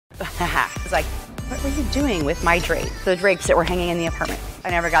It's like, what were you doing with my drapes? The drapes that were hanging in the apartment. I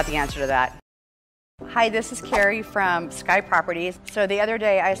never got the answer to that. Hi, this is Kari from Sky Properties. So the other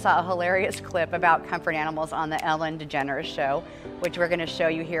day I saw a hilarious clip about comfort animals on the Ellen DeGeneres Show, which we're going to show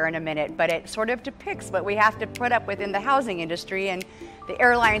you here in a minute, but it sort of depicts what we have to put up with in the housing industry, and the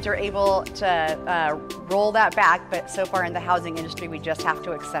airlines are able to roll that back, but so far in the housing industry we just have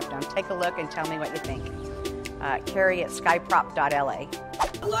to accept them. Take a look and tell me what you think. Kari at skyprop.la.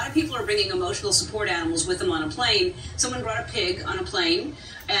 A lot of people are bringing emotional support animals with them on a plane. Someone brought a pig on a plane,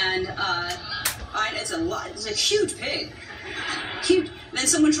 and it's a huge pig. Huge. Then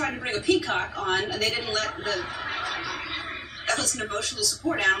someone tried to bring a peacock on, and they didn't let that was an emotional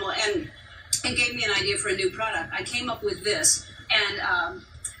support animal, and gave me an idea for a new product. I came up with this, and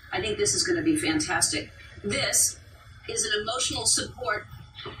I think this is going to be fantastic. This is an emotional support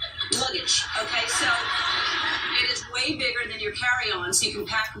luggage. Okay, so it is way bigger than your carry-on, so you can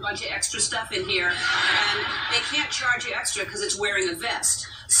pack a bunch of extra stuff in here, and they can't charge you extra because it's wearing a vest.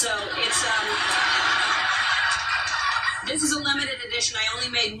 So it's this is a limited edition. I only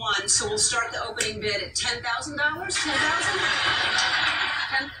made one, so we'll start the opening bid at $10,000.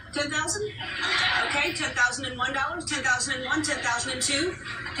 $10,000? Okay, $10,001, $10,001, $10,002,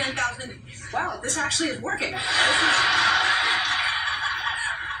 $10,000. Wow, this actually is working.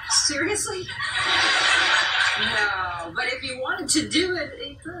 Seriously? No, but if you wanted to do it,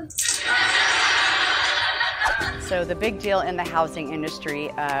 it could. So the big deal in the housing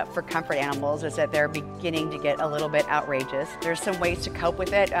industry for comfort animals is that they're beginning to get a little bit outrageous. There's some ways to cope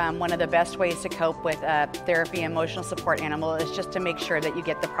with it. One of the best ways to cope with therapy and emotional support animal is just to make sure that you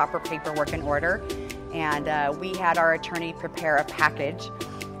get the proper paperwork in order. And we had our attorney prepare a package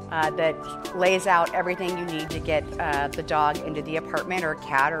that lays out everything you need to get the dog into the apartment, or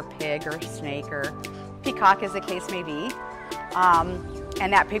cat or pig or snake or peacock as the case may be.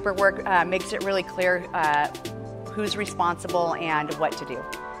 And that paperwork makes it really clear who's responsible and what to do.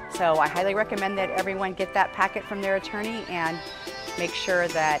 So I highly recommend that everyone get that packet from their attorney and make sure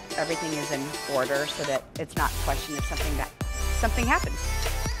that everything is in order so that it's not questioned if something happens.